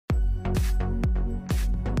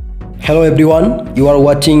Hello everyone, you are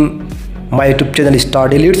watching my YouTube channel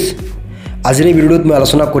Studyleads. আজিৰ এই ভিডিঅ'ত মই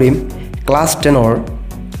আলোচনা কৰিম ক্লাছ 10ৰ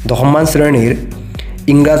দশমমান শ্ৰেণীৰ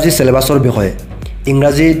ইংৰাজী সিলেবাসৰ বিষয়ে।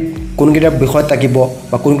 ইংৰাজীত কোনকেইটা বিষয় থাকিব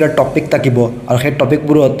বা কোনকেইটা টপিক থাকিব আৰু সেই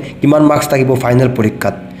টপিকবোৰত কিমান মাৰ্কছ থাকিব ফাইনেল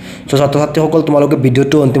পৰীক্ষাত। সো ছাত্ৰ-ছাত্ৰীসকল তোমালোকে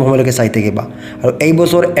ভিডিঅ'টো অন্তিম সময়লৈকে চাই থাকিবা। আৰু এই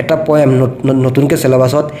বছৰ এটা পয়েম নতুনকৈ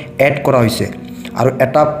সিলেবাসত এড কৰা হৈছে আৰু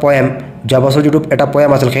এটা পয়েম যোৱা বছৰ যেটো এটা পয়েম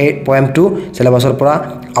আছিল সেই পয়েমটো সিলেবাসৰ পৰা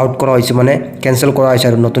আউট কৰা হৈছে মানে কেনসেল কৰা হৈছে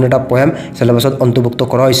আৰু নতুন এটা পয়েম সিলেবাসত অন্তৰ্ভুক্ত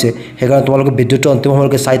কৰা হৈছে। সেইকাৰণে তোমালোকে ভিডিঅ'টো অন্তিম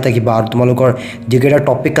সময়লৈকে চাই থাকিবা আৰু তোমালোকৰ যিকেইটা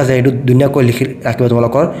টপিক আছে সেইটো ধুনীয়াকৈ লিখি ৰাখিবা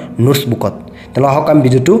তোমালোকৰ নোটছ বুকত। তেনে আহক আমি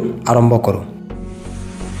ভিডিঅ'টো আৰম্ভ কৰোঁ।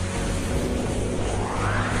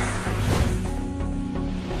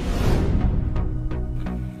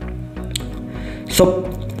 সো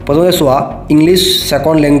প্ৰথমে চোৱা English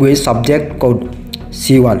second language subject code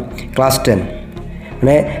C1 class 10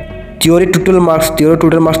 মানে থিওৰি টোটাল মাৰ্কস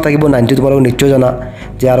থাকিব 90 তোমালোক নিশ্চয় জানা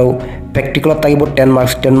যে আৰু প্ৰ্যাকটিকেলত থাকিব 10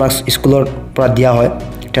 মাৰ্কস স্কুলৰ পৰা দিয়া হয়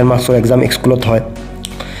 10 মাৰ্কসৰ এক্সাম স্কুলত হয়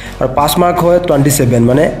আৰু পাস মার্ক হয় 27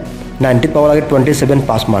 মানে 90 পাব লাগে 27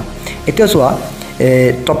 পাস মার্ক। এতিয়া চোৱা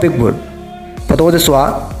টপিকবোৰ প্ৰথমতে চোৱা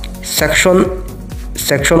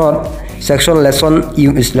সেকশন লেসন্স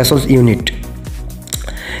ইউনিট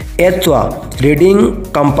এত চোৱা reading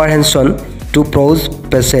comprehension to prose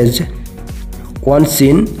passage one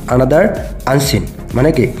seen another unseen মানে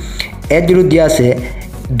কি এত যেটো দিয়া আছে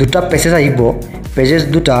দুটা পেসেজ আহিব পেজেস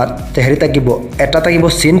দুটা তেহৰি থাকিব এটা থাকিব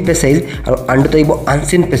সিন পেসেজ আৰু আনটো থাকিব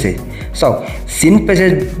unseen passage. So scene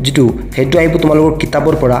passage যেটো হেতু আহিব তোমালোকৰ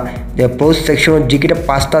কিতাপৰ পৰা যে প্ৰজ সেকশনত যিকিটা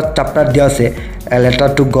পাঁচটা চ্যাপ্টাৰ দিয়া আছে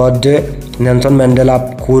letter to god Nelson Mandela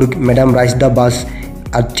Coorg madam ৰাইজ দা বাস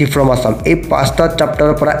আৰু চিফ ফ্ৰম আসাম এই পাঁচটা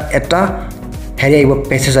চ্যাপ্টাৰৰ পৰা এটা হেৰি আহিব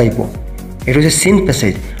পেসেজ আহিব এটো হচ্ছে সিন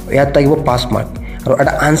পেসেজ ইয়াত থাকিব 5 মার্ক আৰু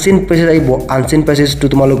এটা আনসিন পেসেজ আহিব আনসিন পেসেজটো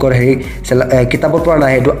তোমালোকৰ হেৰি কিতাপৰ পৰা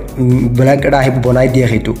নাই হেতু ব্ল্যাক এটা আহিব বনাই দিয়া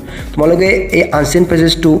হেতু তোমালোকে এই আনসিন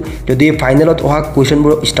পেসেজটো যদি ফাইনেলত অহা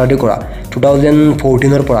কোৱেশ্চনবোৰ ষ্টাডি কৰা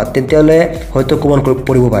 2014 ৰ পৰা তেতিয়ালে হয়তো কমন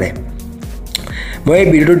পৰিব পাৰে। মই এই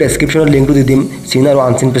ভিডিওৰ ডেসক্ৰিপচনত লিংকটো দি দিম সিন আৰু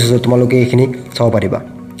আনসিন পেসেজ তোমালোকে এখিনি চাব পাৰিবা।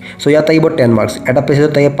 সো ইয়াত থাকিব 10 মাৰ্কস এটা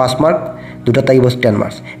পেসেজত থাকিব 5 মাৰ্ক দুটা থাকিব 10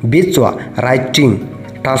 মাৰ্কস। বিট চোৱা writing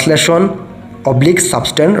ট্ৰান্সলেশন oblique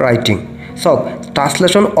substance writing so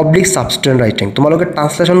translation oblique substance writing তোমালোকে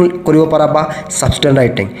ট্ৰান্সলেশন কৰিব পাৰা বা substance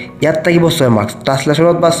writing ইয়াত থাকিব 6 মাৰ্কস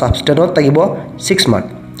ট্ৰান্সলেশনত বা substanceত থাকিব 6 মাৰ্ক।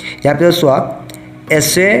 ইয়াৰ পিছত চোৱা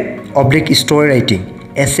essay oblique story writing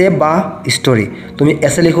essay বা story তুমি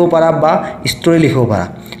essay লিখিব পাৰা বা story লিখিব পাৰা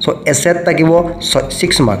so essay থাকিব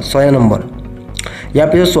 6 মাৰ্ক 6 নম্বৰ। ইয়াৰ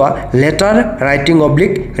পিছত চোৱা letter writing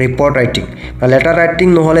oblique report writing letter writing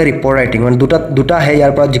নহলে ৰিপৰ্ট ৰাইটিং মানে দুটা হে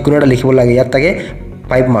ইয়াৰ পৰা যিকোনো এটা লিখিব লাগে ইয়াত থাকে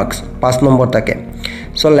 5 মাৰ্কস 5 নম্বৰ থাকে।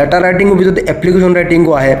 সো লেটাৰ ৰাইটিংৰ ভিতৰত এপ্লিকেশন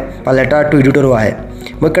ৰাইটিংও আহে বা লেটাৰ টু এডিটৰো আহে।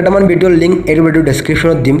 মই কেইটামান ভিডিঅ'ৰ লিংক এই ভিডিঅ'ৰ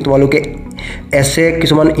ডেসক্ৰিপচনত দিম তোমালোকে এছে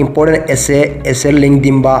কিছুমান ইম্পৰ্টেন্ট এছেৰ লিংক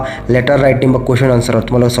দিম বা লেটাৰ ৰাইটিং বা কোৱেশ্চন আনসাৰত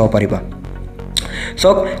তোমালোকে চাব পাৰিবা। সো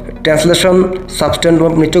ট্ৰান্সলেশন সাবস্টেন্স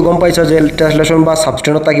নিশ্চয় গম পাইছা যে ট্ৰান্সলেশন বা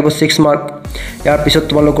সাবস্টেন্সত থাকিব 6 মাৰ্ক। ইয়াৰ পিছত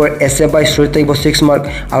তোমালোকৰ এছে বা ষ্টৰী থাকিব 6 মাৰ্ক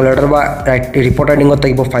আৰু লেটাৰ বা ৰিপৰ্ট ৰাইটিংত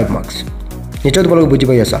থাকিব 5 মাৰ্কস নিশ্চয় তোমালোকে বুজি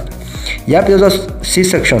পাই আছা। ইয়াৰ পিছত সি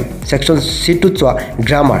সেকশন সি2 চোৱা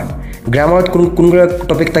গ্ৰামাৰত কোন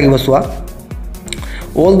টপিক থাকিব চোৱা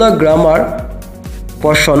all the grammar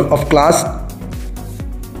পৰ্শন of class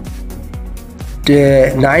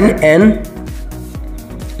 9 and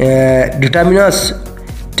determiners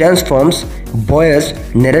tense forms voice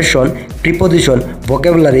narration preposition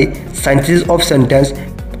vocabulary synthesis of sentence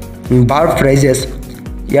verb phrases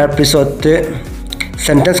ইয়াৰ পিছত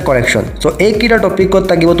sentence correction so এই কিটা টপিকত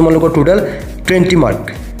থাকিব তোমালোকৰ টোটাল 20 মাৰ্ক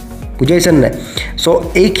বুজাইছেন না। সো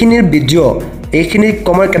এইখিনিৰ ভিডিও এইখিনি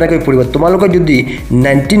কমাৰ কেনেকৈ পৰিব তোমালোকৰ যদি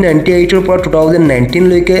 1998 ৰ পৰা 2019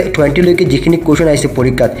 লৈকে 20 লৈকে যিখিনি কোৱেশ্চন আহিছে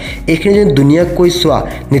পৰীক্ষাত এইখিনি যদি দুনিয়াকৈ চোৱা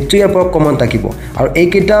নিশ্চয় ইয়াৰ পৰা কমন থাকিব আৰু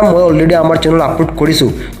এইকেইটা মই অলৰেডি আমাৰ চেনেল আপলোড কৰিছো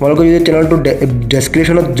তোমালোকে যদি চেনেলটো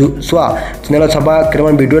ডেসক্ৰিপচনত চোৱা চেনেলত চাবা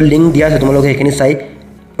কেইটামান ভিডিঅ'ৰ লিংক দিয়া আছে তোমালোকে এইখিনি চাই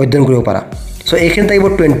অধ্যয়ন কৰিব পাৰা। সো এইখিনি থাকিব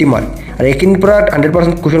 20 মাৰ্ক আৰু এইখিনিৰ পৰা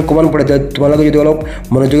 100% কোৱেশ্চন কমন পৰে তোমালোকে যদি অলপ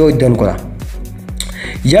মনোযোগেৰে অধ্যয়ন কৰা।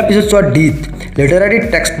 ইয়াৰ পিছত চোৱা ডিট লিটাৰাৰী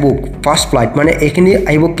টেক্সট বুক ফাৰ্ষ্ট ফ্লাইট মানে এইখিনি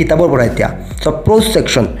আহিব কিতাপৰ পৰা এতিয়া। সো প্ৰজ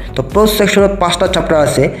সেকশন তো প্ৰজ সেকশনত 5টা চ্যাপ্টাৰ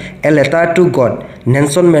আছে a letter to god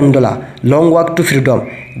Nelson Mandela long walk to freedom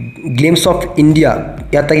গ্লিমছ of India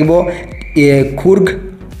ইয়াত থাকিব Coorg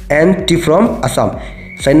and T from Assam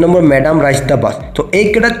 4 number madam ৰাইজ দা বাস। তো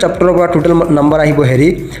এইকেইটা চ্যাপ্টাৰৰ পৰা টোটাল নম্বৰ আহিব হেৰি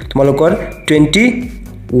তোমালোকৰ 20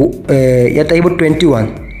 ইয়াত আহিব 21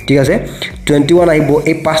 ঠিক আছে 21 আহিব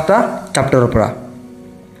এই 5টা চ্যাপ্টাৰৰ পৰা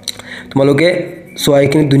তোমালোকে সো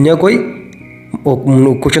এইখিনি ধুনীয়াকৈ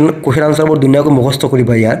কুৱেশ্যন আনসাৰবোৰ ধুনীয়াকৈ মুখস্থ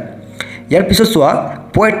কৰিবা ইয়াৰ পিছত চোৱা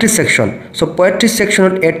poetry section so poetry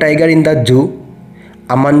সেকশনত A tiger in the zoo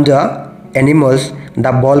among the animals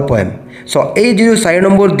the ball poem so এই যে 4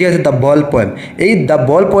 নম্বৰ দিয়া আছে the ball poem এই the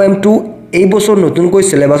ball poem টো এই বছৰ নতুনকৈ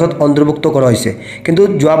সিলেবাসত অন্তৰ্ভুক্ত কৰা হৈছে কিন্তু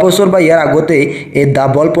যোৱা বছৰ বা ইয়াৰ আগতে এই the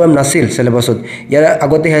ball poem নাছিল সিলেবাসত ইয়াৰ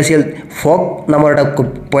আগতে আছিল ফক নামৰ এটা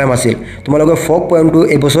পোয়েম আছিল তোমালোকে ফক পোয়েমটো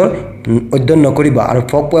এই বছৰ অধ্যয়ন নকৰিবা আৰু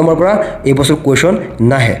ফক পোয়েমৰ পৰা এই বছৰ কোৱেশ্যন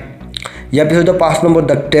নাহে ইয়াৰ পিছত 5 number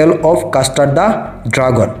the tale of Castor the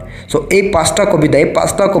dragon so এই পাঁচটা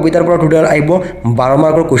কবিতাৰ পৰা টোটাল আহিব 12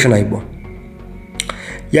 মাৰ্কৰ কোৱেশ্যন আহিব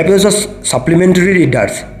ইয়াৰ পিছত সাপ্লিমেন্টাৰী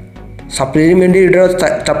ৰিডাৰ্স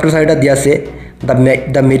চেপ্টাৰ 4টা দিয়া আছে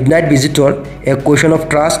the midnight visitor a question of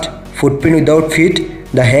trust footprint without feet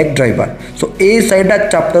the hack driver so এই 4টা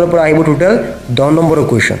চেপ্টাৰৰ পৰা আহিব টোটাল 10 নম্বৰৰ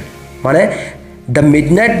কোৱেশ্যন মানে the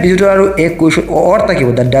midnight visitor আৰু a question or থাকিব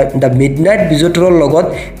the midnight visitor লগত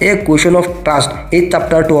a question of trust এই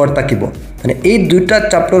চেপ্টাৰটো or থাকিব মানে এই দুটা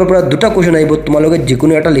চেপ্টাৰৰ পৰা দুটা কোৱেশ্যন আহিব তোমালোকে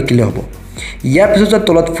যিকোনো এটা লিখিলে হ'ব ইয়াৰ পিছত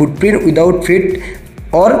তলত footprint without fit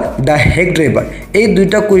or the hack driver এই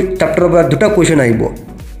দুটা চেপ্টাৰৰ পৰা দুটা কোৱেশ্যন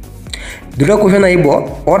আহিব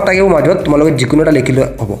or থাকিব মাজত তোমালোকে যিকোনো এটা লিখিলে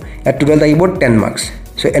হ'ব ইয়াত টোটাল থাকিব 10 মাৰ্কস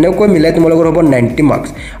সো এনেকৈ মিলাই তোমালোকৰ হ'ব 90 মাৰ্কস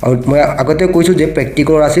আৰু মই আগতে কৈছো যে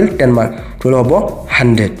প্ৰেক্টিকেল আছিল 10 মাৰ্ক টোটাল হ'ব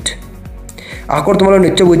 100 আকৰ তোমালোকে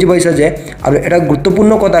নিশ্চয় বুজি পাইছা যে আৰু এটা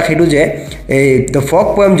গুৰুত্বপূৰ্ণ কথা হেতু যে এই দ্য ফক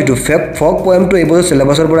পোয়েম যেটো ফক পোয়েমটো এই বছৰ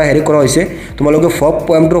সিলেবাসৰ পৰা হেৰি কৰা হৈছে তোমালোকে ফক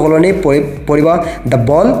পোয়েমটোৰ হলনি পঢ়িবা দ্য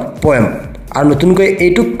বল পোয়েম আৰু নতুনকৈ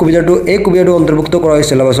এইটো কবিতাটো অন্তৰ্ভুক্ত কৰা হৈছে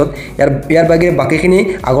সিলেবাসত ইয়াৰ বাহিৰে বাকিখিনি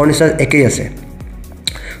আগৰ নিচিনা একেই আছে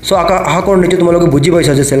সো আশা কৰোঁ নিশ্চয় তোমালোকে বুজি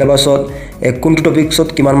পাইছা যে সিলেবাসত কোনটো টপিকছত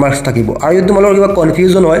কিমান মাৰ্কস থাকিব আৰু যদি তোমালোকৰ কিবা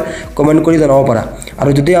কনফিউজন হয় কমেন্ট কৰি জনাব পাৰা আৰু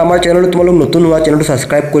যদি আমাৰ চেনেলত তোমালোক নতুন হোৱা চেনেলটো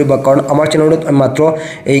সাবস্ক্ৰাইব কৰিবা কাৰণ আমাৰ চেনেলত মাত্ৰ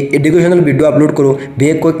এই এডুকেশনাল ভিডিও আপলোড কৰোঁ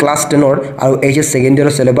বিশেষকৈ ক্লাছ 10 ৰ আৰু এইচএস সেকেন্ড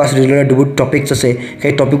ইয়াৰৰ সিলেবাস ৰিলেটেড বহুত টপিকছ আছে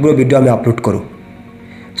সেই টপিকবোৰ ভিডিও আমি আপলোড কৰোঁ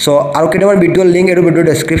সো আৰু কেইটামান ভিডিওৰ লিংক আৰু ভিডিও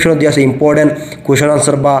ডেসক্ৰিপচনত দিয়া আছে ইম্পৰ্টেন্ট কোৱেশ্যন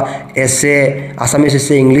আনসাৰ বা এছে আসামিজ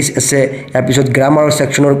এছে ইংলিশ এছে ইয়াৰ পিছত গ্ৰামাৰ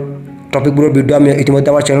সেকশনৰ টপিকবোৰৰ ভিডিও আমি ইতিমধ্যে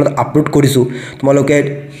আমাৰ চেনেলত আপলোড কৰিছো তোমালোকে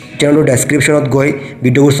চেনেলৰ ডেসক্ৰিপচনত গৈ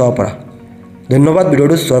ভিডিওবোৰ চাব পাৰা ধন্যবাদ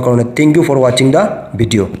ভিডিওটো চোৱাৰ কাৰণে thank U for watching da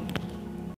video